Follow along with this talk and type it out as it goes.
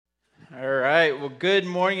right, well, good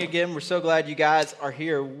morning again. We're so glad you guys are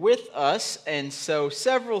here with us. And so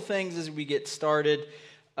several things as we get started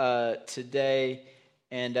today.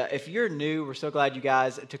 And if you're new, we're so glad you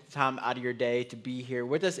guys took the time out of your day to be here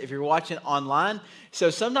with us. If you're watching online,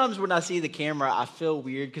 so sometimes when I see the camera, I feel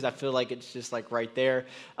weird because I feel like it's just like right there.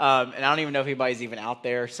 And I don't even know if anybody's even out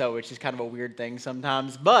there, so it's just kind of a weird thing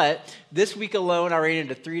sometimes. But this week alone, I ran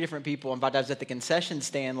into 3 different people. In fact, I was at the concession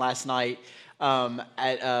stand last night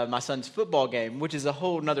at my son's football game, which is a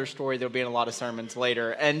whole nother story. There'll be in a lot of sermons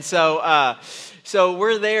later. And so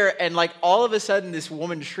we're there, and like all of a sudden, this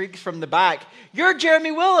woman shrieks from the back, "You're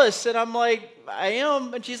Jeremy Willis!" And I'm like, "I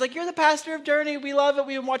am." And she's like, "You're the pastor of Journey. We love it.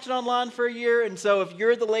 We've been watching online for a year." And so if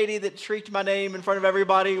you're the lady that shrieked my name in front of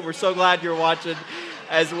everybody, we're so glad you're watching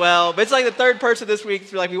as well. But it's like the 3rd person this week.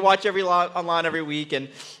 So like we watch online every week, and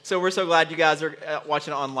so we're so glad you guys are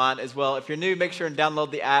watching online as well. If you're new, make sure and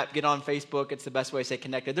download the app. Get on Facebook. It's the best way to stay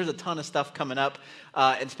connected. There's a ton of stuff coming up,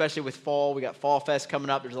 and especially with fall. We got Fall Fest coming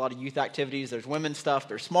up. There's a lot of youth activities. There's women's stuff.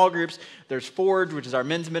 There's small groups. There's Forge, which is our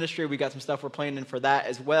men's ministry. We got some stuff we're planning for that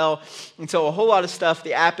as well. And so a whole lot of stuff.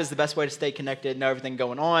 The app is the best way to stay connected, know everything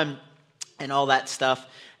going on, and all that stuff.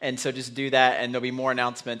 And so just do that, and there'll be more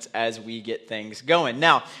announcements as we get things going.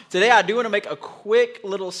 Now, today I do want to make a quick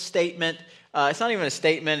little statement. It's not even a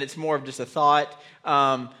statement. It's more of just a thought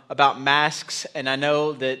about masks. And I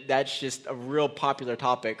know that that's just a real popular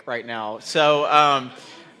topic right now. So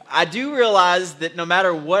I do realize that no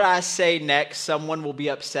matter what I say next, someone will be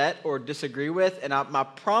upset or disagree with. And my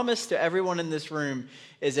promise to everyone in this room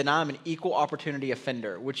is that I'm an equal opportunity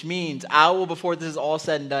offender, which means I will, before this is all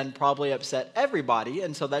said and done, probably upset everybody.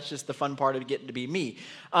 And so that's just the fun part of getting to be me.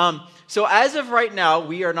 So as of right now,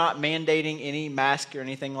 we are not mandating any mask or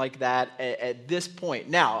anything like that at this point.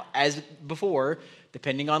 Now, as before,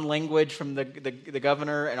 depending on language from the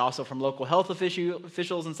governor and also from local health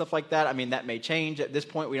officials and stuff like that, I mean, that may change. At this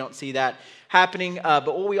point, we don't see that happening.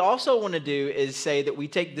 But what we also want to do is say that we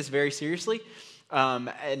take this very seriously.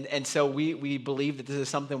 And so we believe that this is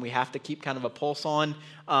something we have to keep kind of a pulse on.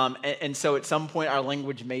 And so at some point, our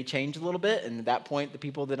language may change a little bit. And at that point, the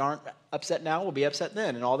people that aren't upset now will be upset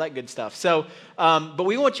then and all that good stuff. So, but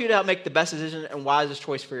we want you to make the best decision and wisest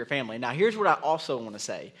choice for your family. Now, here's what I also want to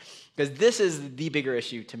say, because this is the bigger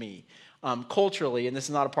issue to me culturally, and this is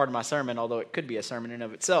not a part of my sermon, although it could be a sermon in and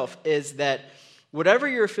of itself, is that whatever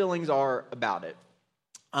your feelings are about it,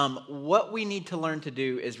 what we need to learn to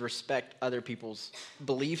do is respect other people's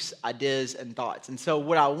beliefs, ideas, and thoughts. And so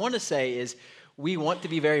what I want to say is we want to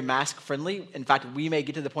be very mask friendly. In fact, we may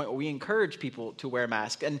get to the point where we encourage people to wear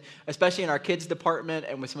masks. And especially in our kids department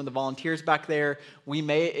and with some of the volunteers back there, we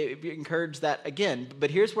may encourage that again. But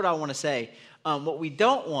here's what I want to say. What we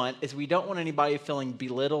don't want is we don't want anybody feeling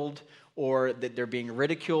belittled or that they're being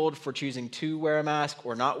ridiculed for choosing to wear a mask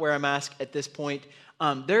or not wear a mask at this point.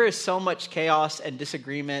 There is so much chaos and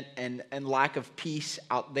disagreement and lack of peace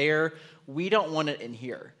out there. We don't want it in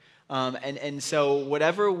here. And so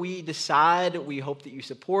whatever we decide, we hope that you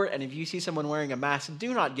support. And if you see someone wearing a mask,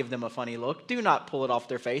 do not give them a funny look. Do not pull it off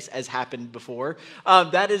their face, as happened before.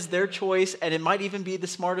 That is their choice, and it might even be the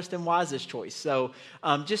smartest and wisest choice. So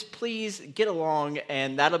just please get along,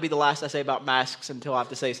 and that'll be the last I say about masks until I have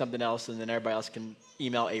to say something else, and then everybody else can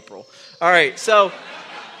email April. All right, So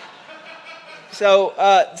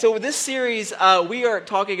with this series, we are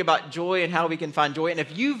talking about joy and how we can find joy. And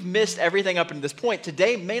if you've missed everything up until this point,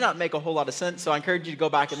 today may not make a whole lot of sense. So I encourage you to go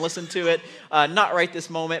back and listen to it. Not right this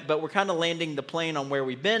moment, but we're kind of landing the plane on where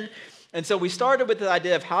we've been. And so we started with the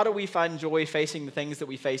idea of how do we find joy facing the things that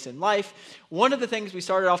we face in life. One of the things we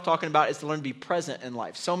started off talking about is to learn to be present in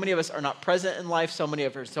life. So many of us are not present in life. So many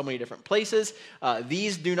of us are in so many different places.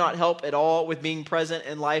 These do not help at all with being present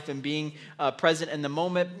in life and being present in the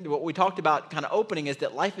moment. What we talked about kind of opening is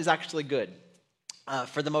that life is actually good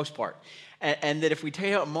for the most part. And that if we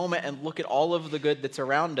take a moment and look at all of the good that's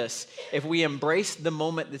around us, if we embrace the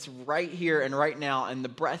moment that's right here and right now, and the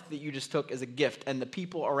breath that you just took is a gift, and the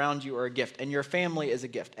people around you are a gift, and your family is a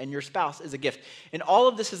gift, and your spouse is a gift, and all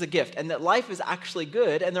of this is a gift, and that life is actually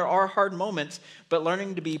good, and there are hard moments, but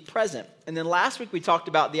learning to be present. And then last week we talked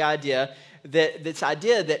about the idea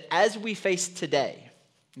that as we face today,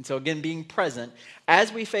 and so again, being present,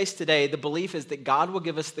 as we face today, the belief is that God will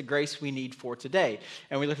give us the grace we need for today.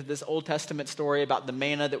 And we looked at this Old Testament story about the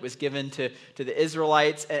manna that was given to the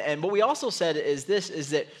Israelites. And what we also said is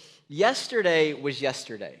that yesterday was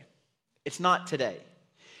yesterday. It's not today.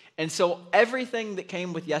 And so everything that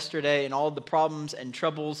came with yesterday and all the problems and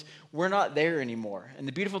troubles, we're not there anymore. And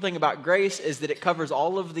the beautiful thing about grace is that it covers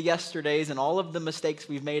all of the yesterdays and all of the mistakes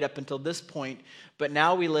we've made up until this point, but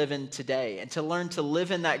now we live in today. And to learn to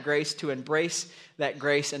live in that grace, to embrace that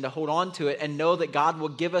grace and to hold on to it and know that God will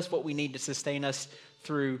give us what we need to sustain us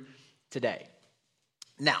through today.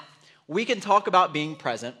 Now, we can talk about being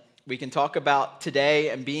present. We can talk about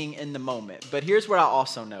today and being in the moment. But here's what I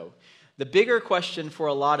also know. The bigger question for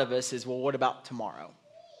a lot of us is, well, what about tomorrow?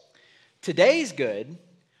 Today's good,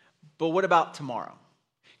 but what about tomorrow?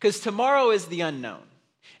 Because tomorrow is the unknown.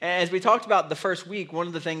 And as we talked about the first week, one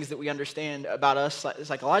of the things that we understand about us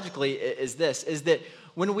psychologically is this, is that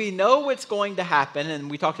when we know what's going to happen,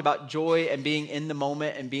 and we talked about joy and being in the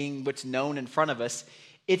moment and being what's known in front of us,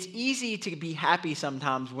 it's easy to be happy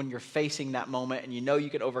sometimes when you're facing that moment and you know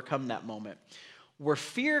you can overcome that moment. Where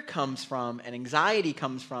fear comes from and anxiety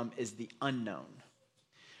comes from is the unknown,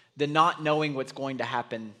 the not knowing what's going to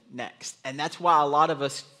happen next. And that's why a lot of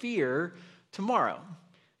us fear tomorrow.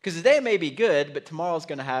 Because today may be good, but tomorrow's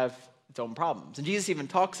going to have its own problems. And Jesus even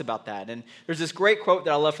talks about that. And there's this great quote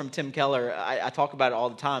that I love from Tim Keller. I talk about it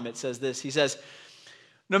all the time. It says this. He says,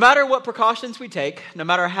 "No matter what precautions we take, no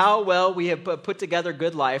matter how well we have put together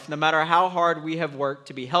good life, no matter how hard we have worked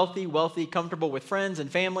to be healthy, wealthy, comfortable with friends and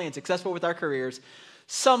family, and successful with our careers,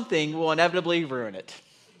 something will inevitably ruin it,"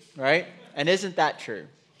 right? And isn't that true,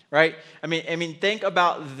 right? I mean, think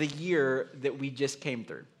about the year that we just came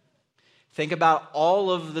through. Think about all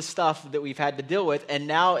of the stuff that we've had to deal with, and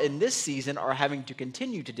now in this season are having to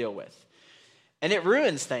continue to deal with. And it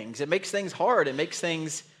ruins things. It makes things hard. It makes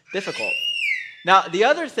things difficult. Now, the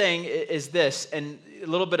other thing is this, and a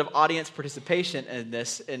little bit of audience participation in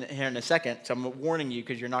this here in a second, so I'm warning you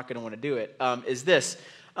because you're not going to want to do it, is this.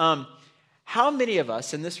 How many of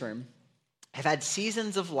us in this room have had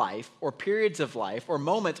seasons of life or periods of life or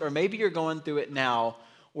moments, or maybe you're going through it now,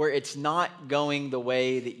 where it's not going the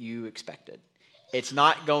way that you expected? It's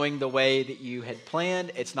not going the way that you had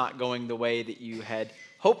planned. It's not going the way that you had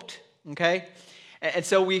hoped, okay? And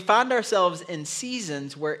so we find ourselves in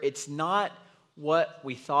seasons where it's not what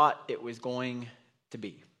we thought it was going to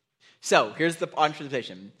be. So here's the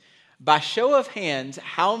presentation. By show of hands,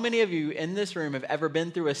 how many of you in this room have ever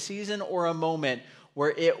been through a season or a moment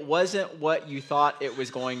where it wasn't what you thought it was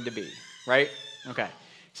going to be, right? Okay.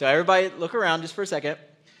 So everybody look around just for a second.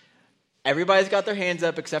 Everybody's got their hands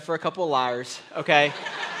up except for a couple of liars, okay?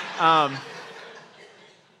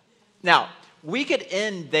 Now, we could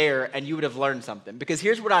end there and you would have learned something, because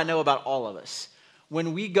here's what I know about all of us.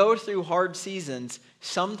 When we go through hard seasons,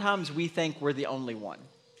 sometimes we think we're the only one.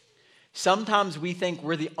 Sometimes we think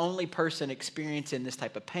we're the only person experiencing this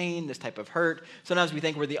type of pain, this type of hurt. Sometimes we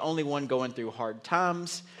think we're the only one going through hard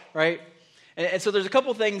times, right? And so there's a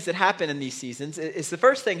couple things that happen in these seasons. The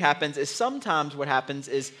first thing happens is sometimes what happens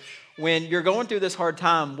is when you're going through this hard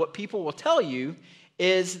time, what people will tell you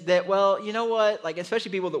is that, well, you know what, like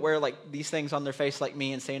especially people that wear like these things on their face like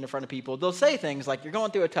me and stand in front of people, they'll say things like, you're going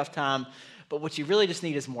through a tough time, but what you really just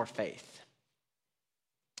need is more faith.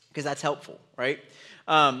 Because that's helpful, right?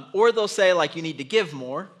 Or they'll say like you need to give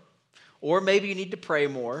more, or maybe you need to pray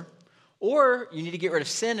more, or you need to get rid of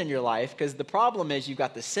sin in your life, because the problem is you've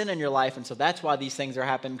got the sin in your life, and so that's why these things are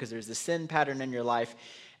happening, because there's the sin pattern in your life.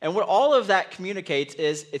 And what all of that communicates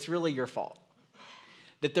is it's really your fault.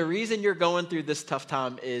 That the reason you're going through this tough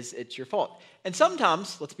time is it's your fault. And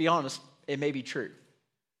sometimes, let's be honest, it may be true.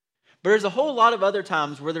 But there's a whole lot of other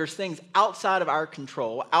times where there's things outside of our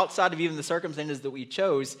control, outside of even the circumstances that we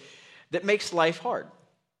chose, that makes life hard.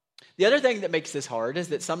 The other thing that makes this hard is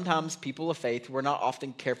that sometimes people of faith, we're not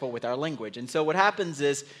often careful with our language. And so what happens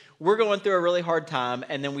is we're going through a really hard time,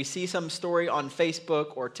 and then we see some story on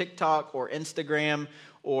Facebook or TikTok or Instagram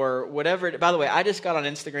or whatever. By the way, I just got on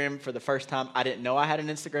Instagram for the first time. I didn't know I had an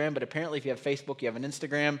Instagram, but apparently if you have Facebook, you have an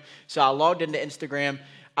Instagram. So I logged into Instagram.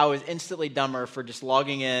 I was instantly dumber for just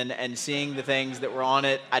logging in and seeing the things that were on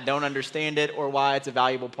it. I don't understand it or why it's a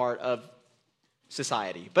valuable part of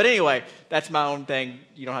society. But anyway, that's my own thing.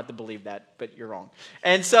 You don't have to believe that, but you're wrong.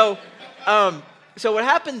 And so, so what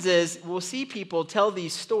happens is we'll see people tell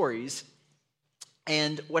these stories,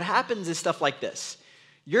 and what happens is stuff like this.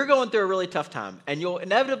 You're going through a really tough time, and you'll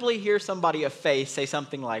inevitably hear somebody of faith say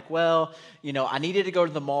something like, well, you know, I needed to go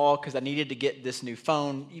to the mall because I needed to get this new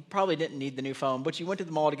phone. You probably didn't need the new phone, but you went to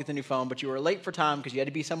the mall to get the new phone, but you were late for time because you had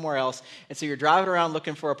to be somewhere else, and so you're driving around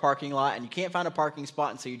looking for a parking lot, and you can't find a parking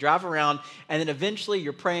spot, and so you drive around, and then eventually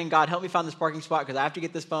you're praying, God, help me find this parking spot because I have to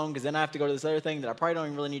get this phone because then I have to go to this other thing that I probably don't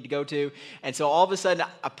even really need to go to, and so all of a sudden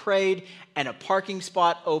I prayed, and a parking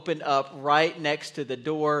spot opened up right next to the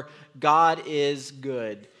door. God is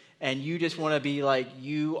good. and you just want to be like,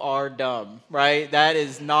 you are dumb, right? That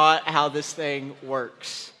is not how this thing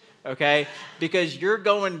works, okay? Because you're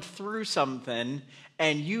going through something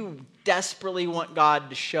and you desperately want God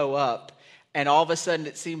to show up, and all of a sudden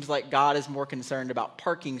it seems like God is more concerned about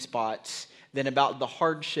parking spots than about the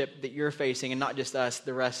hardship that you're facing, and not just us,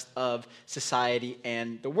 the rest of society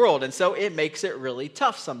and the world. And so it makes it really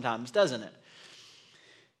tough sometimes, doesn't it?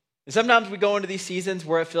 And sometimes we go into these seasons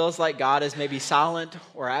where it feels like God is maybe silent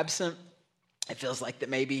or absent. It feels like that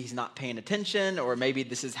maybe he's not paying attention, or maybe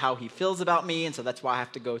this is how he feels about me, and so that's why I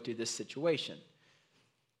have to go through this situation.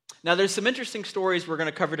 Now, there's some interesting stories we're going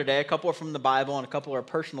to cover today. A couple are from the Bible, and a couple are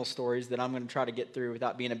personal stories that I'm going to try to get through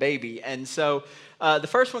without being a baby. And so the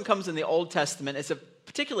first one comes in the Old Testament. It's a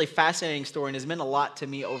particularly fascinating story and has meant a lot to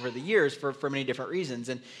me over the years for many different reasons.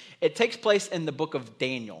 And it takes place in the book of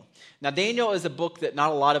Daniel. Now, Daniel is a book that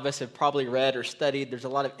not a lot of us have probably read or studied. There's a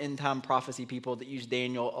lot of end-time prophecy people that use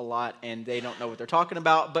Daniel a lot, and they don't know what they're talking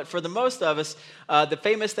about. But for the most of us, the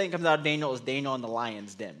famous thing that comes out of Daniel is Daniel in the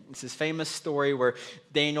lion's den. It's this famous story where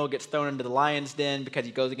Daniel gets thrown into the lion's den because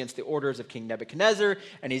he goes against the orders of King Nebuchadnezzar,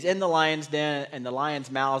 and he's in the lion's den, and the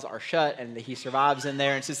lion's mouths are shut, and he survives in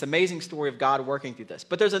there. And it's this amazing story of God working through this.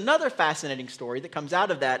 But there's another fascinating story that comes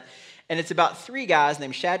out of that, and it's about three guys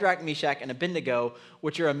named Shadrach, Meshach, and Abednego,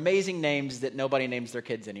 which are amazing names that nobody names their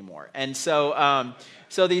kids anymore. And so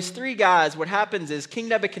these three guys, what happens is King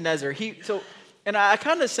Nebuchadnezzar, and I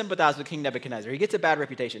kind of sympathize with King Nebuchadnezzar. He gets a bad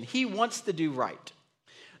reputation. He wants to do right.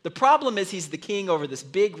 The problem is he's the king over this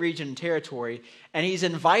big region and territory, and he's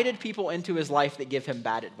invited people into his life that give him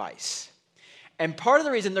bad advice. And part of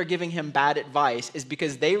the reason they're giving him bad advice is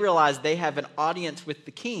because they realize they have an audience with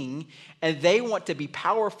the king, and they want to be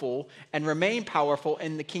powerful and remain powerful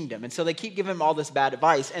in the kingdom. And so they keep giving him all this bad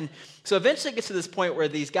advice. And so eventually it gets to this point where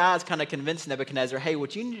these guys kind of convince Nebuchadnezzar, hey,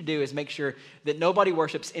 what you need to do is make sure that nobody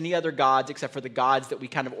worships any other gods except for the gods that we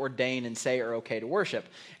kind of ordain and say are okay to worship.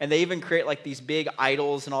 And they even create like these big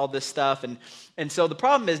idols and all this stuff. And so the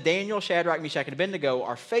problem is Daniel, Shadrach, Meshach, and Abednego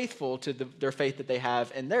are faithful to their faith that they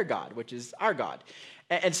have in their God, which is our God.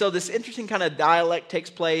 And so this interesting kind of dialect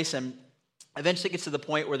takes place, and eventually gets to the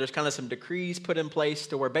point where there's kind of some decrees put in place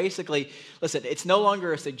to where basically, listen, it's no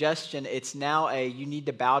longer a suggestion. It's now you need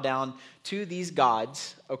to bow down to these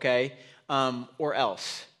gods, okay, or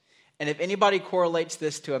else. And if anybody correlates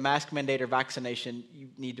this to a mask mandate or vaccination, you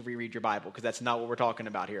need to reread your Bible, because that's not what we're talking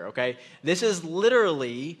about here, okay? This is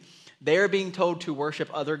literally, they're being told to worship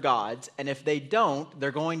other gods, and if they don't,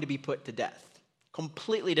 they're going to be put to death.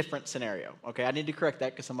 Completely different scenario, okay? I need to correct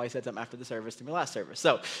that because somebody said something after the service to me last service.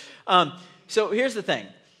 So here's the thing.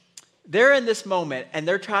 They're in this moment, and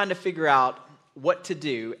they're trying to figure out what to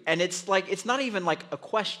do, and it's not even like a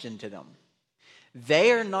question to them.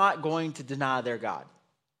 They are not going to deny their God.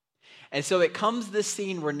 And so it comes this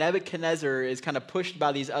scene where Nebuchadnezzar is kind of pushed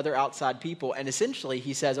by these other outside people, and essentially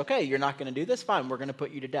he says, okay, you're not going to do this? Fine, we're going to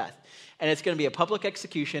put you to death. And it's going to be a public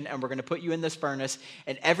execution, and we're going to put you in this furnace,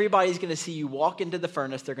 and everybody's going to see you walk into the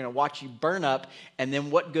furnace. They're going to watch you burn up, and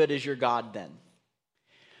then what good is your God then?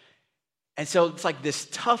 And so it's like this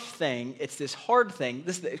tough thing. It's this hard thing.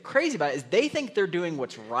 This crazy about it is they think they're doing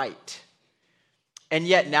what's right, and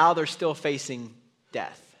yet now they're still facing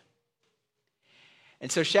death.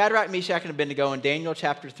 And so Shadrach, Meshach, and Abednego in Daniel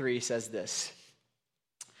chapter 3 says this: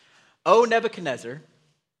 O Nebuchadnezzar,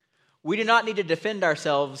 we do not need to defend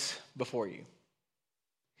ourselves before you.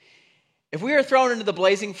 If we are thrown into the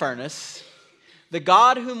blazing furnace, the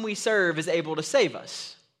God whom we serve is able to save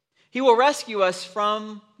us. He will rescue us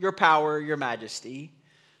from your power, your majesty.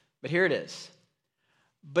 But here it is.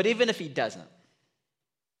 But even if he doesn't,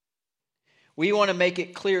 we want to make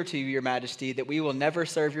it clear to you, your majesty, that we will never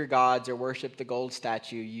serve your gods or worship the gold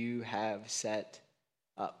statue you have set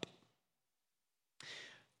up.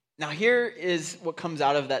 Now, here is what comes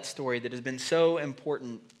out of that story that has been so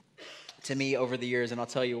important to me over the years, and I'll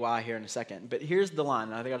tell you why here in a second. But here's the line,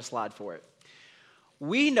 and I got a slide for it.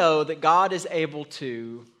 We know that God is able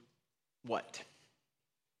to what?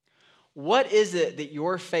 What is it that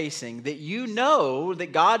you're facing that you know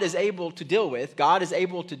that God is able to deal with? God is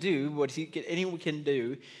able to do what anyone can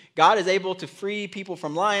do. God is able to free people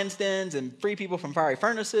from lions' dens and free people from fiery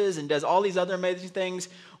furnaces and does all these other amazing things.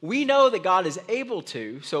 We know that God is able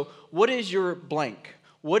to. So what is your blank?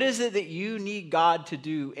 What is it that you need God to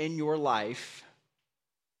do in your life?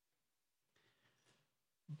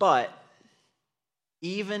 But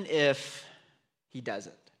even if he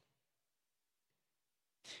doesn't.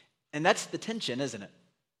 And that's the tension, isn't it?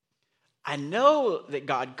 I know that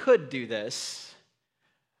God could do this,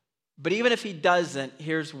 but even if he doesn't,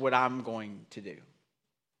 here's what I'm going to do.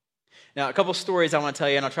 Now, a couple stories I want to tell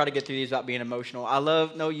you, and I'll try to get through these without being emotional.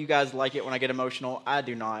 Know you guys like it when I get emotional. I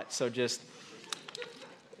do not, so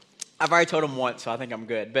I've already told them once, so I think I'm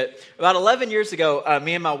good. But about 11 years ago,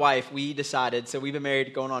 me and my wife, we decided, so we've been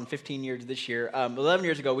married going on 15 years this year. 11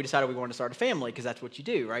 years ago, we decided we wanted to start a family because that's what you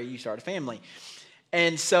do, right? You start a family.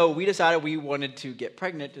 And so we decided we wanted to get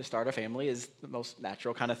pregnant to start a family is the most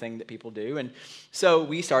natural kind of thing that people do. And so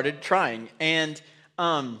we started trying. And,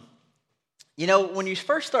 when you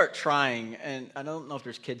first start trying, and I don't know if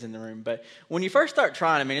there's kids in the room, but when you first start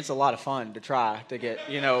trying, I mean, it's a lot of fun to try to get,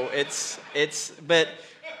 but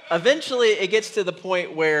eventually it gets to the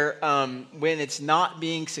point where when it's not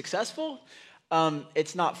being successful,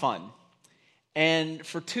 it's not fun. And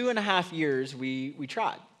for 2.5 years, we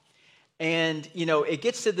tried. And, it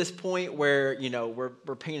gets to this point where,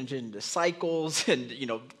 we're paying attention to cycles and,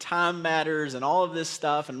 time matters and all of this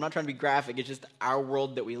stuff. And I'm not trying to be graphic. It's just our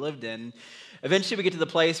world that we lived in. Eventually we get to the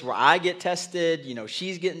place where I get tested,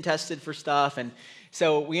 she's getting tested for stuff. And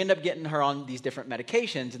so we end up getting her on these different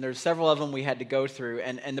medications, and there's several of them we had to go through.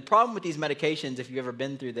 And the problem with these medications, if you've ever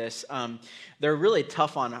been through this, they're really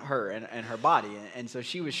tough on her and her body. And so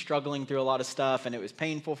she was struggling through a lot of stuff, and it was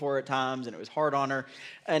painful for her at times, and it was hard on her.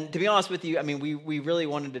 And to be honest with you, I mean, we really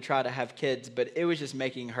wanted to try to have kids, but it was just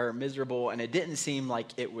making her miserable, and it didn't seem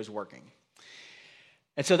like it was working.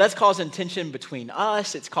 And so that's causing tension between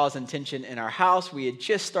us. It's causing tension in our house. We had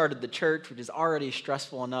just started the church, which is already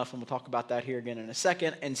stressful enough, and we'll talk about that here again in a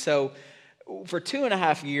second. And so for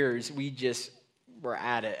 2.5 years, we just were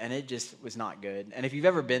at it, and it just was not good. And if you've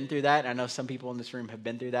ever been through that, I know some people in this room have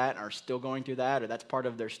been through that, and are still going through that, or that's part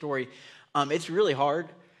of their story, it's really hard.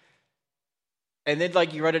 And then,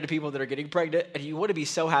 you run into people that are getting pregnant, and you want to be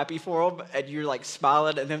so happy for them, and you're,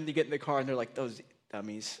 smiling, and then you get in the car, and they're like, those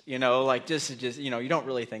dummies, you don't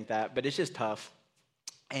really think that, but it's just tough.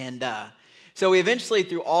 And so we eventually,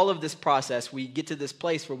 through all of this process, we get to this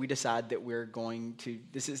place where we decide that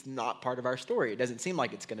this is not part of our story. It doesn't seem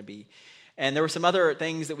like it's going to be. And there were some other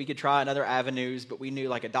things that we could try and other avenues, but we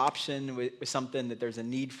knew adoption was something that there's a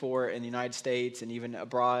need for in the United States and even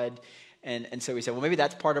abroad. And so we said, well, maybe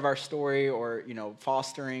that's part of our story, or,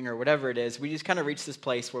 fostering or whatever it is. We just kind of reached this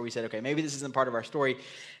place where we said, okay, maybe this isn't part of our story.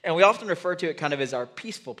 And we often refer to it kind of as our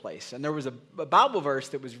peaceful place. And there was a Bible verse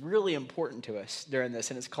that was really important to us during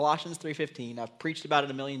this, and it's Colossians 3:15. I've preached about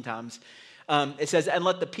it a million times. It says, and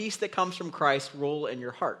let the peace that comes from Christ rule in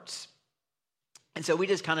your hearts. And so we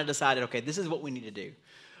just kind of decided, okay, this is what we need to do.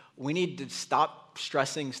 We need to stop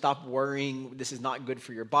stressing, stop worrying. This is not good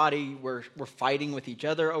for your body. We're fighting with each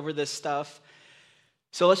other over this stuff.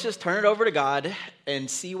 So let's just turn it over to God and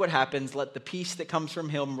see what happens. Let the peace that comes from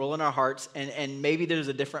Him rule in our hearts, and maybe there's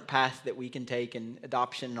a different path that we can take in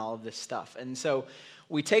adoption and all of this stuff. And so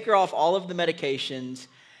we take her off all of the medications,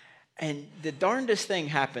 and the darndest thing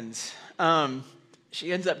happens.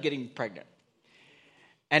 She ends up getting pregnant.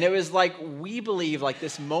 And it was we believe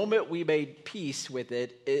this moment we made peace with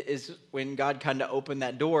it is when God kind of opened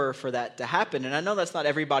that door for that to happen. And I know that's not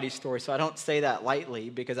everybody's story, so I don't say that lightly,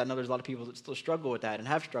 because I know there's a lot of people that still struggle with that and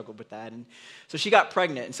have struggled with that. And so she got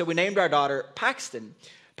pregnant, and so we named our daughter Paxton.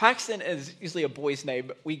 Paxton is usually a boy's name,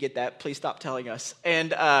 but we get that. Please stop telling us.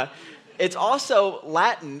 And it's also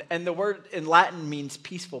Latin, and the word in Latin means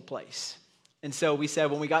peaceful place. And so we said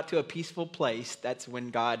when we got to a peaceful place, that's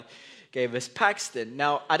when God gave us Paxton.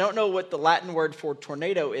 Now, I don't know what the Latin word for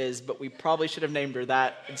tornado is, but we probably should have named her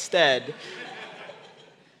that instead.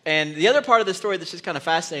 And the other part of the story that's just kind of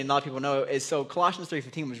fascinating, a lot of people know, is so Colossians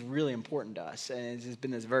 3:15 was really important to us, and it's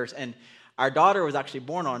been this verse. And our daughter was actually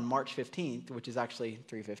born on March 15th, which is actually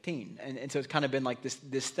 3:15. And so it's kind of been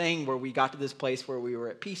this thing where we got to this place where we were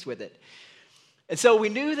at peace with it. And so we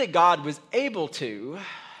knew that God was able to,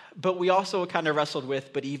 but we also kind of wrestled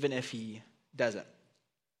with, but even if He doesn't.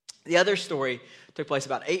 The other story took place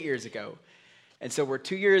about 8 years ago. And so we're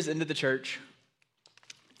 2 years into the church,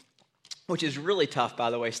 which is really tough,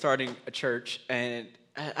 by the way, starting a church. And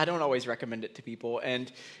I don't always recommend it to people.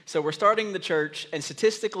 And so we're starting the church, and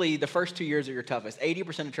statistically, the first 2 years are your toughest.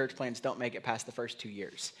 80% of church plants don't make it past the first 2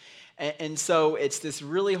 years. And so it's this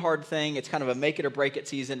really hard thing. It's kind of a make it or break it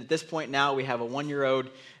season. At this point now, we have a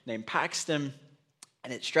 1-year-old named Paxton.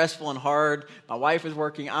 And it's stressful and hard. My wife is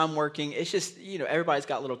working. I'm working. It's just, everybody's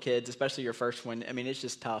got little kids, especially your first one. I mean, it's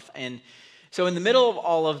just tough. And so in the middle of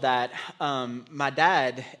all of that, my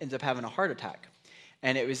dad ends up having a heart attack.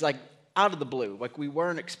 And it was out of the blue. We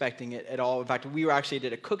weren't expecting it at all. In fact, we actually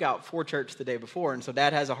did a cookout for church the day before. And so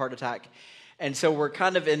Dad has a heart attack. And so we're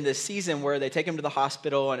kind of in this season where they take him to the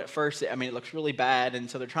hospital, and at first, I mean, it looks really bad, and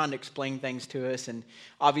so they're trying to explain things to us, and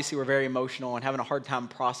obviously we're very emotional and having a hard time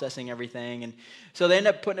processing everything. And so they end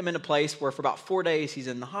up putting him in a place where for about 4 days he's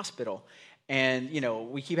in the hospital. And,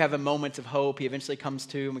 we keep having moments of hope. He eventually comes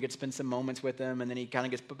to, and we get to spend some moments with him, and then he kind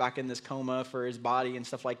of gets put back in this coma for his body and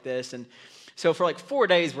stuff like this. And so for like 4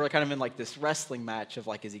 days, we're kind of in like this wrestling match of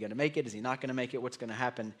like, is he going to make it? Is he not going to make it? What's going to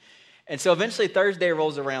happen? And so eventually Thursday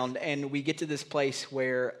rolls around, and we get to this place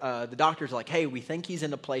where the doctor's like, hey, we think he's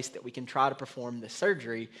in a place that we can try to perform this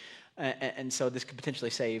surgery, and so this could potentially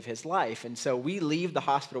save his life. And so we leave the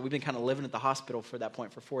hospital. We've been kind of living at the hospital for that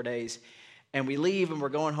point for 4 days. And we leave, and we're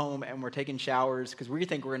going home, and we're taking showers because we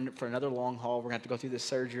think we're in for another long haul. We're going to have to go through this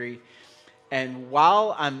surgery. And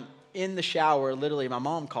while I'm in the shower, literally my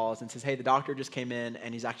mom calls and says, hey, the doctor just came in,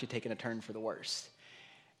 and he's actually taking a turn for the worse.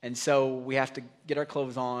 And so we have to get our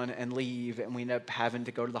clothes on and leave, and we end up having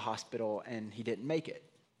to go to the hospital, and he didn't make it.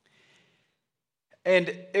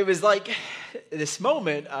 And it was like this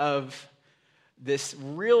moment of this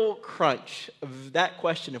real crunch of that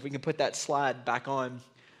question, if we can put that slide back on.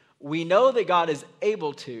 We know that God is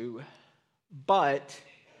able to, but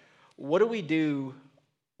what do we do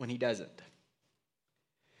when he doesn't?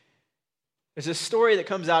 There's a story that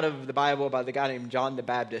comes out of the Bible by the guy named John the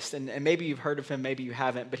Baptist, and maybe you've heard of him, maybe you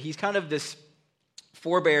haven't, but he's kind of this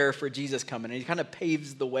forebearer for Jesus coming, and he kind of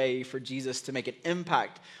paves the way for Jesus to make an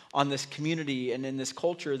impact on this community and in this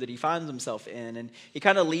culture that he finds himself in. And he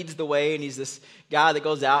kind of leads the way, and he's this guy that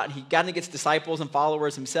goes out, and he kind of gets disciples and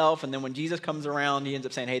followers himself, and then when Jesus comes around, he ends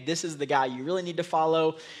up saying, hey, this is the guy you really need to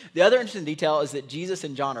follow. The other interesting detail is that Jesus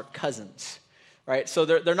and John are cousins. Right? So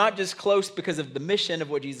they're not just close because of the mission of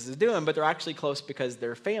what Jesus is doing, but they're actually close because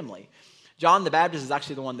they're family. John the Baptist is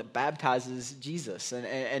actually the one that baptizes Jesus.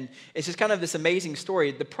 And it's just kind of this amazing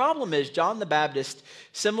story. The problem is John the Baptist,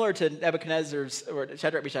 similar to Nebuchadnezzar's or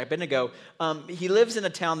Shadrach, Meshach, Abednego, he lives in a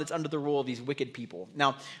town that's under the rule of these wicked people.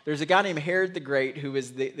 Now, there's a guy named Herod the Great who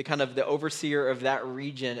is the kind of the overseer of that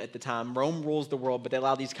region at the time. Rome rules the world, but they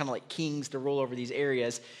allow these kind of like kings to rule over these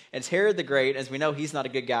areas. And it's Herod the Great. As we know, he's not a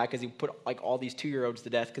good guy because he put like all these 2-year-olds to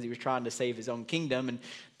death because he was trying to save his own kingdom. And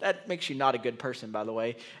that makes you not a good person, by the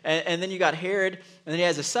way. And then you got Herod, and then he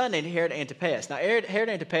has a son named Herod Antipas. Now, Herod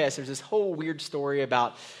Antipas, there's this whole weird story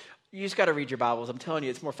about, you just got to read your Bibles. I'm telling you,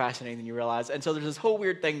 it's more fascinating than you realize. And so there's this whole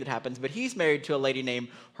weird thing that happens, but he's married to a lady named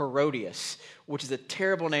Herodias, which is a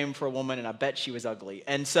terrible name for a woman, and I bet she was ugly.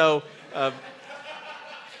 And so,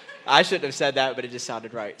 I shouldn't have said that, but it just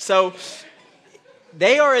sounded right. So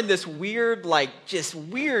they are in this weird, like, just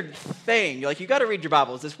weird thing. Like, you got to read your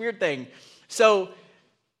Bibles, this weird thing. So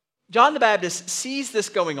John the Baptist sees this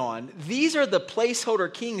going on. These are the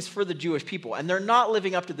placeholder kings for the Jewish people, and they're not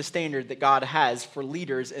living up to the standard that God has for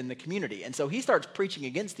leaders in the community. And so he starts preaching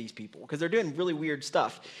against these people because they're doing really weird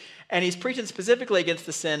stuff. And he's preaching specifically against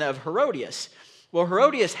the sin of Herodias. Well,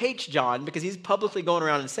 Herodias hates John because he's publicly going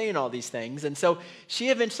around and saying all these things. And so she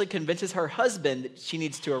eventually convinces her husband that she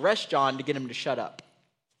needs to arrest John to get him to shut up.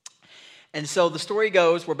 And so the story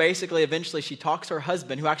goes where basically eventually she talks to her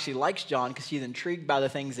husband, who actually likes John because she's intrigued by the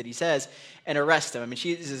things that he says, and arrests him. I mean,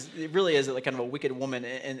 it really is like kind of a wicked woman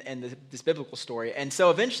in this biblical story. And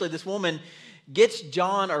so eventually this woman gets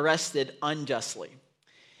John arrested unjustly.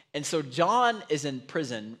 And so John is in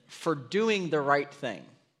prison for doing the right thing,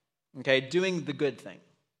 okay, doing the good thing.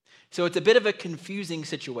 So it's a bit of a confusing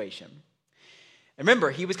situation. And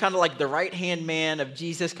remember, he was kind of like the right-hand man of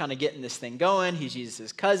Jesus, kind of getting this thing going. He's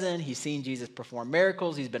Jesus' cousin. He's seen Jesus perform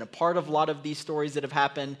miracles. He's been a part of a lot of these stories that have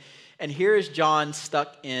happened. And here is John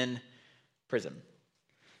stuck in prison,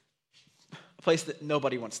 a place that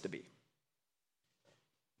nobody wants to be.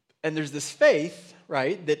 And there's this faith,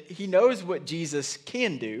 right, that he knows what Jesus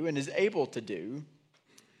can do and is able to do,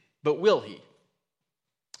 but will he?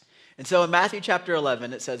 And so in Matthew chapter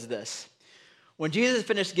 11, it says this. When Jesus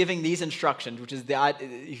finished giving these instructions, which is,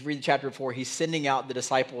 if you read the chapter before, he's sending out the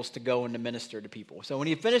disciples to go and to minister to people. So when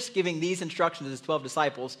he finished giving these instructions to his 12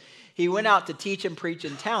 disciples, he went out to teach and preach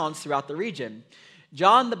in towns throughout the region.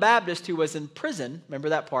 John the Baptist, who was in prison, remember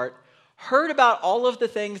that part, heard about all of the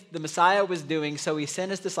things the Messiah was doing, so he sent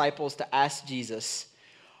his disciples to ask Jesus,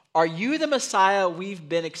 "Are you the Messiah we've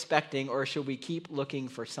been expecting, or should we keep looking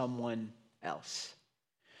for someone else?"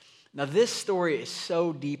 Now, this story is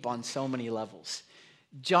so deep on so many levels.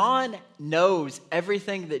 John knows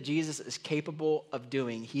everything that Jesus is capable of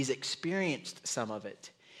doing. He's experienced some of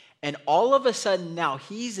it. And all of a sudden now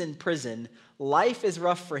he's in prison. Life is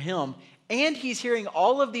rough for him. And he's hearing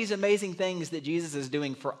all of these amazing things that Jesus is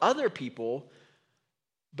doing for other people,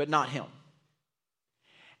 but not him.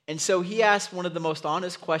 And so he asked one of the most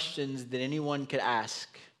honest questions that anyone could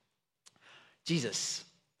ask. Jesus,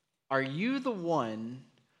 are you the one,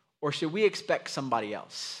 or should we expect somebody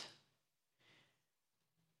else?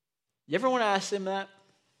 You ever want to ask him that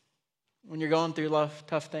when you're going through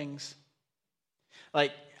tough things?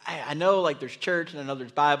 Like, I know like there's church, and I know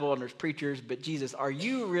there's Bible, and there's preachers, but Jesus, are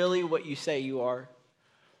you really what you say you are?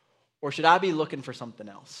 Or should I be looking for something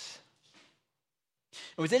else?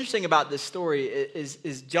 And what's interesting about this story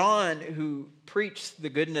is John, who preached the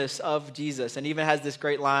goodness of Jesus, and even has this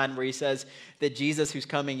great line where he says that Jesus who's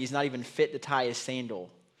coming, he's not even fit to tie his sandal.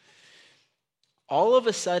 All of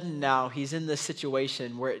a sudden now, he's in this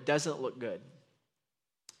situation where it doesn't look good.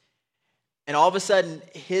 And all of a sudden,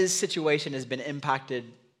 his situation has been impacted,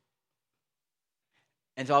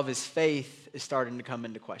 and all of his faith is starting to come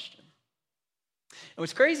into question. And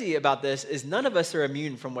what's crazy about this is none of us are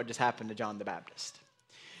immune from what just happened to John the Baptist.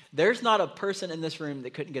 There's not a person in this room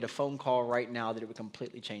that couldn't get a phone call right now that it would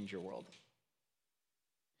completely change your world.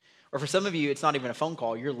 Or for some of you, it's not even a phone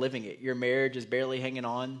call. You're living it. Your marriage is barely hanging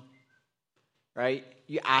on, right?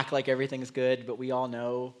 You act like everything's good, but we all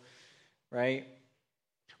know, right?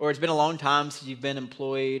 Or it's been a long time since you've been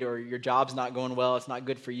employed, or your job's not going well. It's not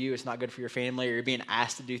good for you. It's not good for your family. Or you're being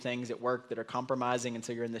asked to do things at work that are compromising, and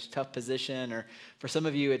so you're in this tough position. Or for some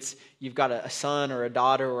of you, it's you've got a son or a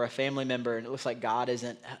daughter or a family member, and it looks like God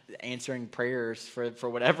isn't answering prayers for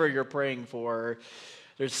whatever you're praying for.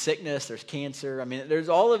 There's sickness, there's cancer. I mean, there's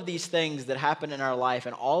all of these things that happen in our life,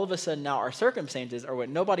 and all of a sudden now our circumstances are what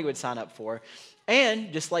nobody would sign up for.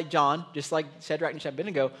 And just like John, just like Shadrach and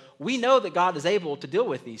Abednego, we know that God is able to deal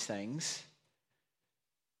with these things.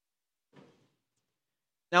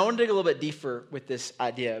 Now, I want to dig a little bit deeper with this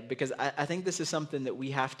idea, because I think this is something that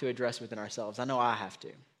we have to address within ourselves. I know I have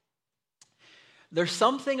to. There's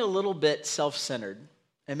something a little bit self-centered,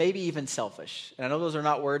 and maybe even selfish, and I know those are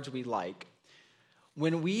not words we like,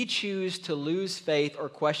 when we choose to lose faith or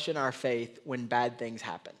question our faith when bad things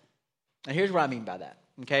happen. And here's what I mean by that,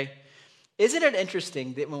 okay? Isn't it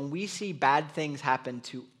interesting that when we see bad things happen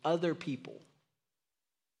to other people,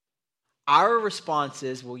 our response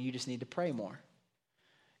is, well, you just need to pray more.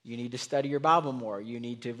 You need to study your Bible more. You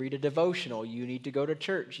need to read a devotional. You need to go to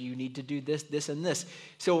church. You need to do this, this, and this.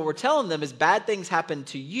 So what we're telling them is bad things happen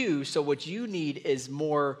to you, so what you need is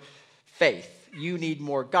more faith. You need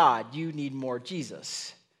more God. You need more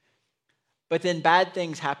Jesus. But then bad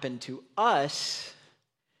things happen to us,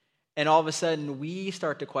 and all of a sudden, we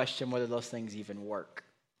start to question whether those things even work.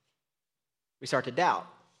 We start to doubt,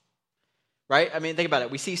 right? I mean, think about it.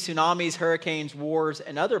 We see tsunamis, hurricanes, wars,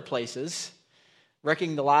 and other places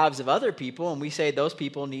wrecking the lives of other people, and we say those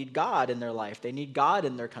people need God in their life. They need God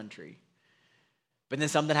in their country. But then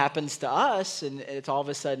something happens to us, and it's all of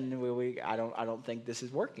a sudden, I don't think this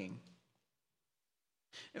is working.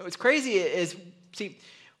 And what's crazy is, see,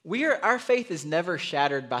 our faith is never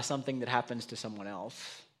shattered by something that happens to someone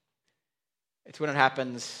else. It's when it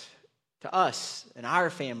happens to us and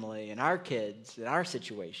our family and our kids and our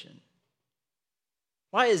situation.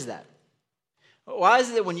 Why is that? Why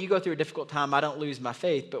is it that when you go through a difficult time, I don't lose my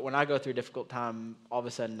faith, but when I go through a difficult time, all of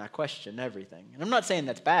a sudden I question everything? And I'm not saying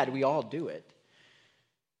that's bad. We all do it.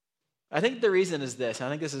 I think the reason is this. I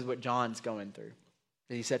think this is what John's going through,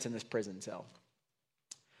 that he sits in this prison cell.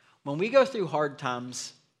 When we go through hard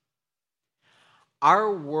times,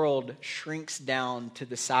 our world shrinks down to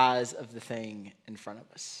the size of the thing in front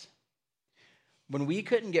of us. When we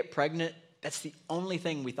couldn't get pregnant, that's the only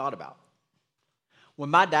thing we thought about.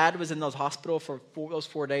 When my dad was in those hospital for those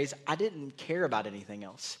 4 days, I didn't care about anything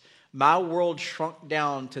else. My world shrunk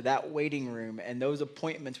down to that waiting room and those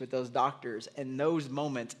appointments with those doctors and those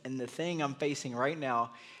moments and the thing I'm facing right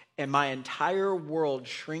now. And my entire world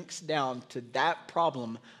shrinks down to that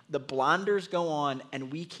problem. The blinders go on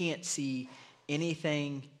and we can't see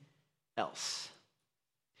anything else.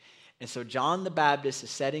 And so John the Baptist is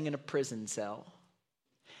sitting in a prison cell,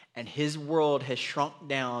 and his world has shrunk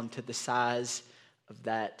down to the size of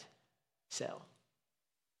that cell.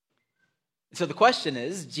 And so the question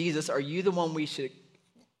is, Jesus, are you the one we should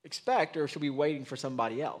expect, or should we be waiting for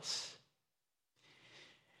somebody else?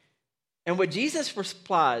 And what Jesus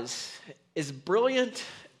replies is brilliant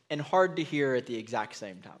and hard to hear at the exact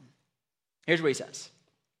same time. Here's what he says.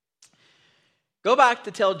 Go back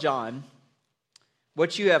to tell John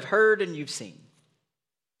what you have heard and you've seen.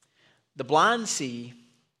 The blind see,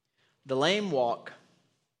 the lame walk,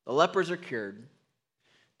 the lepers are cured,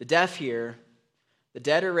 the deaf hear, the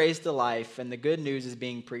dead are raised to life, and the good news is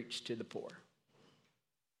being preached to the poor.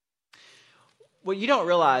 What you don't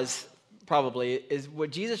realize, probably, is what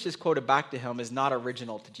Jesus just quoted back to him is not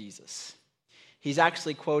original to Jesus. He's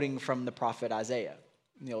actually quoting from the prophet Isaiah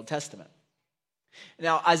in the Old Testament.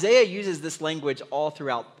 Now, Isaiah uses this language all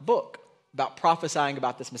throughout the book. about prophesying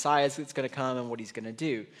about this Messiah that's going to come and what he's going to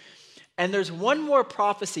do. And there's one more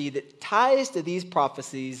prophecy that ties to these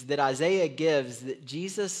prophecies that Isaiah gives that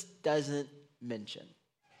Jesus doesn't mention.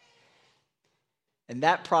 And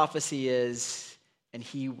that prophecy is, and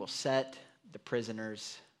he will set the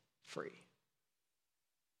prisoners free.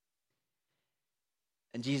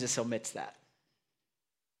 And Jesus omits that.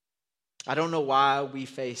 I don't know why we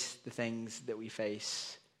face the things that we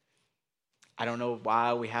face. I don't know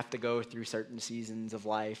why we have to go through certain seasons of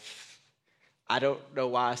life. I don't know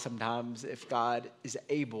why sometimes, if God is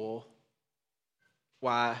able,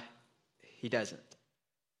 why he doesn't.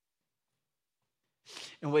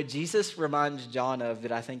 And what Jesus reminds John of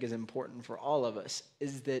that I think is important for all of us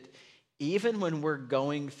is that even when we're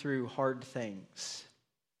going through hard things,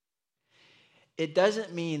 it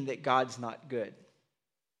doesn't mean that God's not good.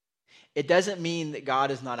 It doesn't mean that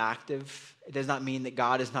God is not active. It does not mean that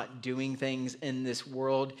God is not doing things in this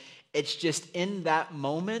world. It's just in that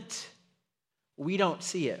moment, we don't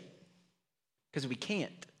see it because we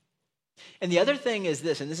can't. And the other thing is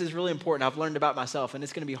this, and this is really important. I've learned about myself, and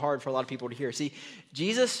it's going to be hard for a lot of people to hear. See,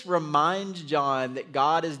 Jesus reminds John that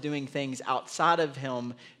God is doing things outside of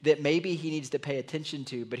him that maybe he needs to pay attention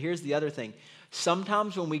to. But here's the other thing.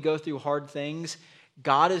 Sometimes when we go through hard things,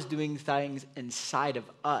 God is doing things inside of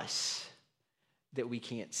us that we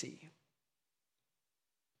can't see.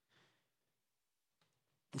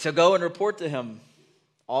 And so go and report to him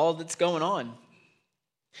all that's going on.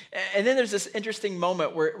 And then there's this interesting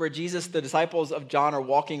moment where Jesus, the disciples of John, are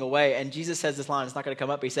walking away, and Jesus says this line, it's not going to come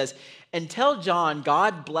up, but he says, "And tell John,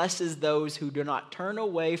 God blesses those who do not turn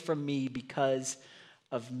away from me because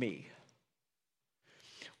of me."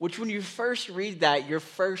 Which when you first read that, your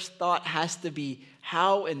first thought has to be,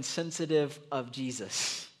 how insensitive of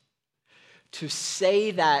Jesus to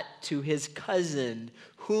say that to his cousin,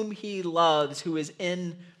 whom he loves, who is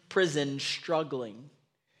in prison struggling.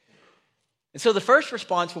 And so the first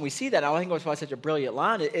response when we see that, I think that's why it's such a brilliant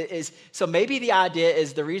line, is so maybe the idea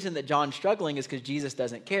is the reason that John's struggling is because Jesus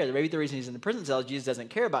doesn't care. Maybe the reason he's in the prison cell is Jesus doesn't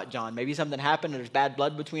care about John. Maybe something happened and there's bad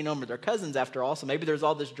blood between them, or they're cousins after all. So maybe there's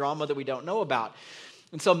all this drama that we don't know about.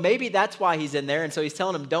 And so maybe that's why he's in there. And so he's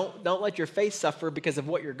telling him, don't let your faith suffer because of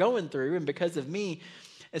what you're going through and because of me.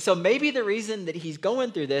 And so maybe the reason that he's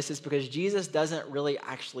going through this is because Jesus doesn't really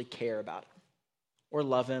actually care about him or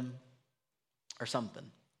love him or something.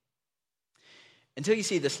 Until you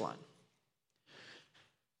see this line.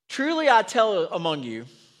 "Truly I tell among you,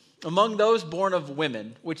 among those born of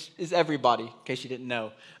women," which is everybody, in case you didn't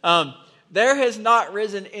know, "there has not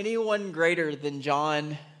risen anyone greater than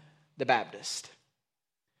John the Baptist."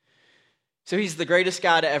 So he's the greatest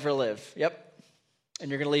guy to ever live. Yep. And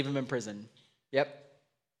you're going to leave him in prison. Yep.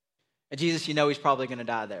 And Jesus, you know he's probably going to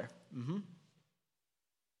die there. Mm-hmm.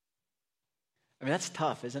 I mean, that's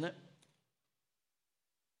tough, isn't it?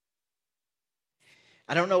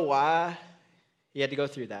 I don't know why he had to go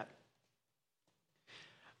through that.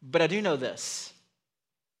 But I do know this.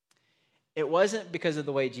 It wasn't because of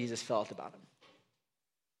the way Jesus felt about him.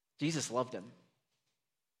 Jesus loved him.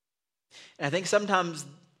 And I think sometimes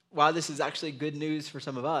why this is actually good news for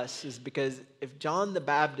some of us is because if John the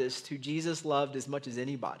Baptist, who Jesus loved as much as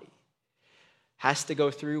anybody, has to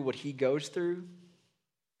go through what he goes through,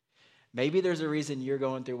 maybe there's a reason you're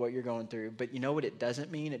going through what you're going through. But you know what it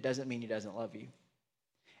doesn't mean? It doesn't mean he doesn't love you.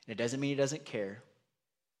 And it doesn't mean he doesn't care.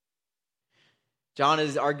 John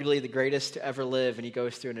is arguably the greatest to ever live, and he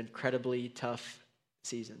goes through an incredibly tough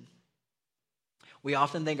season. We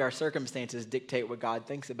often think our circumstances dictate what God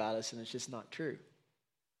thinks about us, and it's just not true.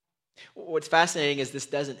 What's fascinating is this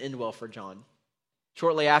doesn't end well for John.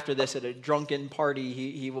 Shortly after this, at a drunken party,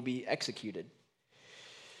 he will be executed.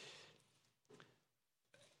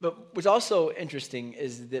 But what's also interesting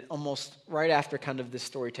is that almost right after kind of this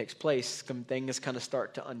story takes place, some things kind of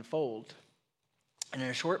start to unfold. And in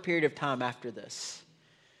a short period of time after this,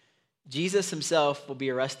 Jesus himself will be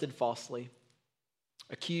arrested falsely,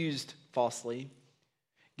 accused falsely,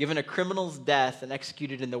 given a criminal's death, and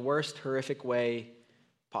executed in the worst horrific way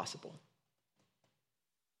possible.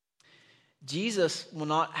 Jesus will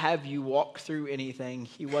not have you walk through anything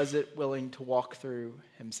he wasn't willing to walk through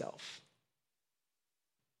himself.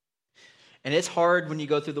 And it's hard when you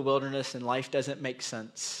go through the wilderness and life doesn't make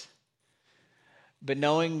sense. But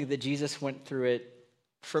knowing that Jesus went through it,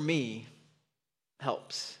 for me,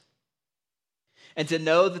 helps. And to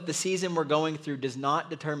know that the season we're going through does not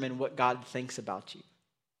determine what God thinks about you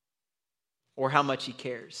or how much he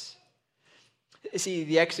cares. See,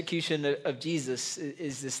 the execution of Jesus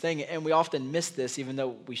is this thing, and we often miss this, even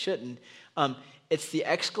though we shouldn't. It's the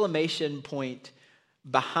exclamation point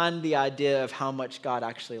behind the idea of how much God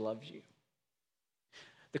actually loves you.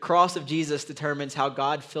 The cross of Jesus determines how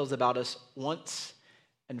God feels about us once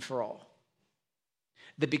and for all.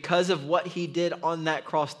 That because of what he did on that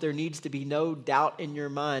cross, there needs to be no doubt in your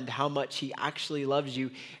mind how much he actually loves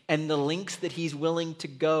you and the lengths that he's willing to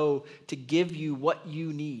go to give you what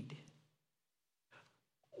you need.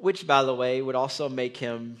 Which, by the way, would also make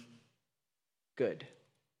him good.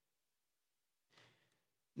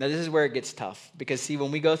 Now, this is where it gets tough because, see,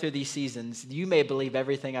 when we go through these seasons, you may believe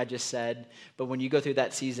everything I just said, but when you go through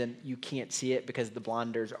that season, you can't see it because the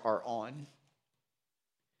blinders are on.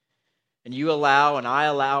 And you allow, and I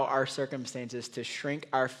allow our circumstances to shrink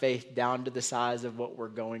our faith down to the size of what we're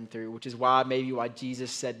going through, which is why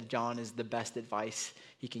Jesus said to John is the best advice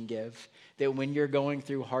he can give. That when you're going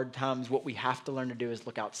through hard times, what we have to learn to do is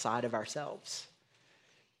look outside of ourselves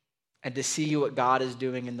and to see what God is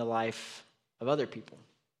doing in the life of other people.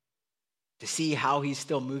 To see how he's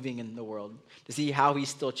still moving in the world. To see how he's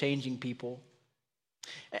still changing people.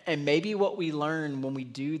 And maybe what we learn when we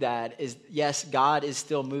do that is, yes, God is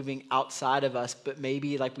still moving outside of us, but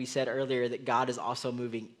maybe, like we said earlier, that God is also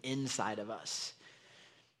moving inside of us.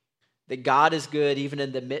 That God is good even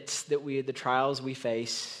in the midst that the trials we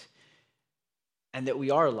face, and that we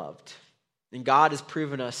are loved. And God has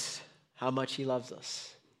proven us how much he loves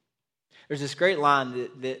us. There's this great line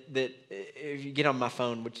that if you get on my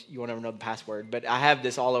phone, which you won't ever know the password, but I have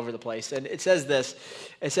this all over the place. And it says this.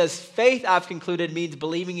 It says, faith, I've concluded, means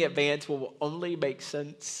believing in advance will only make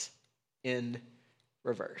sense in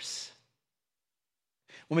reverse.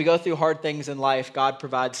 When we go through hard things in life, God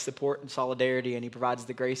provides support and solidarity, and he provides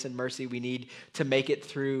the grace and mercy we need to make it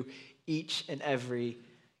through each and every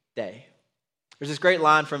day. There's this great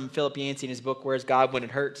line from Philip Yancey in his book, Where's God When It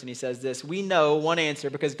Hurts? And he says this, we know one answer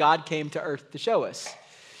because God came to earth to show us.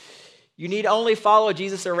 You need only follow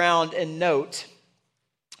Jesus around and note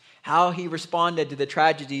how he responded to the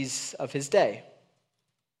tragedies of his day.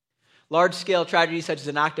 Large-scale tragedies such as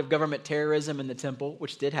an act of government terrorism in the temple,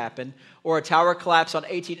 which did happen, or a tower collapse on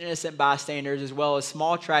 18 innocent bystanders, as well as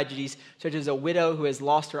small tragedies such as a widow who has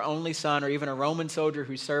lost her only son, or even a Roman soldier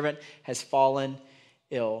whose servant has fallen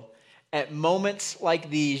ill. At moments like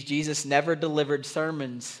these, Jesus never delivered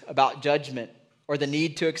sermons about judgment or the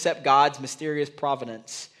need to accept God's mysterious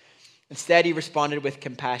providence. Instead, he responded with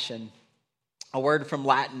compassion, a word from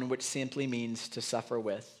Latin which simply means to suffer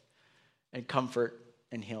with, and comfort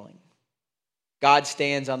and healing. God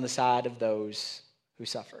stands on the side of those who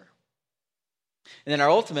suffer. And then our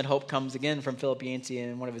ultimate hope comes again from Philip Yancey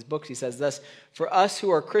in one of his books. He says this, for us who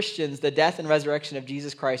are Christians, the death and resurrection of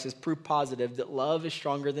Jesus Christ is proof positive that love is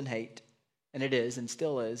stronger than hate, and it is and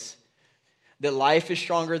still is, that life is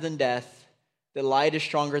stronger than death, that light is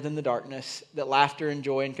stronger than the darkness, that laughter and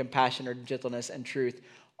joy and compassion and gentleness and truth,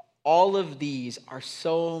 all of these are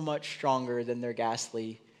so much stronger than their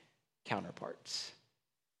ghastly counterparts.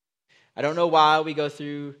 I don't know why we go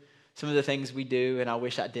through some of the things we do, and I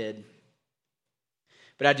wish I did.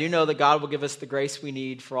 But I do know that God will give us the grace we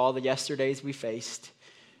need for all the yesterdays we faced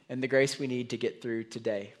and the grace we need to get through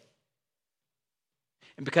today.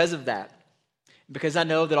 And because of that, because I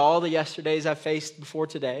know that all the yesterdays I faced before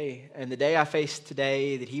today and the day I face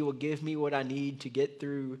today, that he will give me what I need to get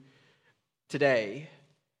through today,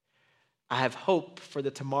 I have hope for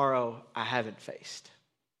the tomorrow I haven't faced.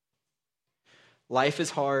 Life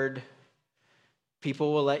is hard.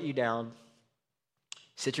 People will let you down.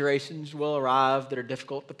 Situations will arrive that are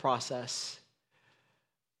difficult to process.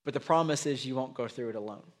 But the promise is you won't go through it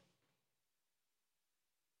alone.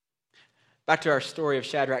 Back to our story of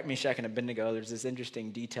Shadrach, Meshach, and Abednego, there's this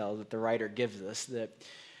interesting detail that the writer gives us, that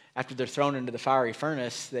after they're thrown into the fiery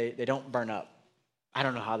furnace, they don't burn up. I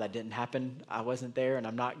don't know how that didn't happen. I wasn't there, and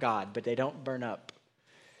I'm not God, but they don't burn up.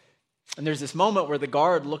 And there's this moment where the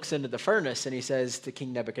guard looks into the furnace, and he says to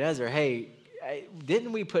King Nebuchadnezzar, hey,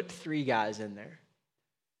 didn't we put 3 guys in there?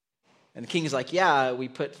 And the king's like, yeah, we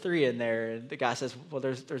put 3 in there. And the guy says, well,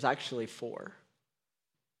 there's actually 4.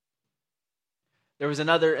 There was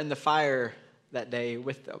another in the fire that day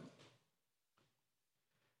with them.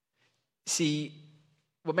 See,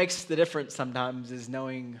 what makes the difference sometimes is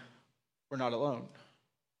knowing we're not alone.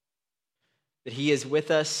 That he is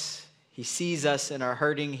with us. He sees us in our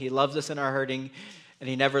hurting. He loves us in our hurting. And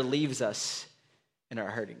he never leaves us in our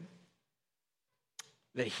hurting.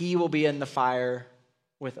 That he will be in the fire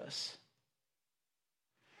with us.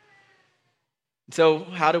 So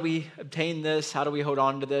how do we obtain this? How do we hold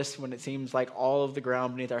on to this when it seems like all of the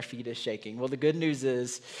ground beneath our feet is shaking? Well, the good news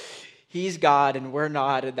is he's God and we're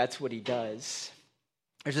not, and that's what he does.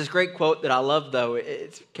 There's this great quote that I love, though.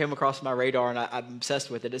 It came across my radar, and I'm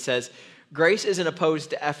obsessed with it. It says, grace isn't opposed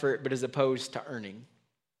to effort, but is opposed to earning.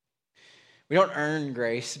 We don't earn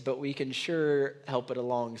grace, but we can sure help it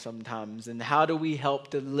along sometimes. And how do we help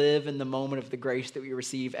to live in the moment of the grace that we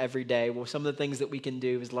receive every day? Well, some of the things that we can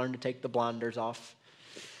do is learn to take the blinders off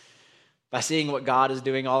by seeing what God is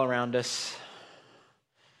doing all around us.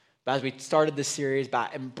 But as we started this series, by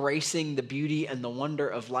embracing the beauty and the wonder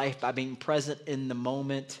of life, by being present in the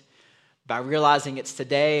moment, by realizing it's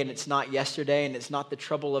today and it's not yesterday and it's not the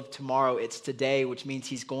trouble of tomorrow, it's today, which means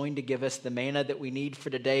he's going to give us the manna that we need for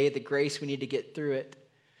today, the grace we need to get through it.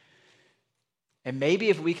 And maybe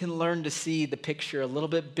if we can learn to see the picture a little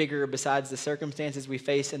bit bigger besides the circumstances we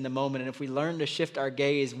face in the moment, and if we learn to shift our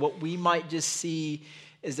gaze, what we might just see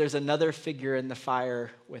is there's another figure in the fire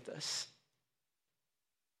with us.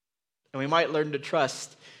 And we might learn to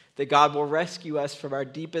trust that God will rescue us from our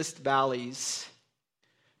deepest valleys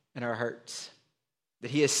and our hurts,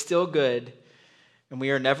 that he is still good and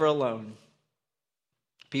we are never alone.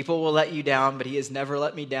 People will let you down, but he has never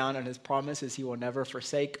let me down, and his promise is he will never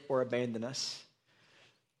forsake or abandon us.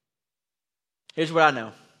 Here's what I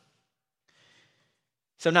know.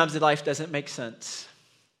 Sometimes life doesn't make sense,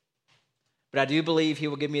 but I do believe he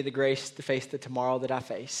will give me the grace to face the tomorrow that I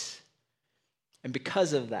face. And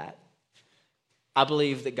because of that, I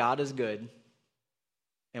believe that God is good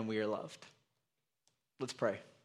and we are loved. Let's pray.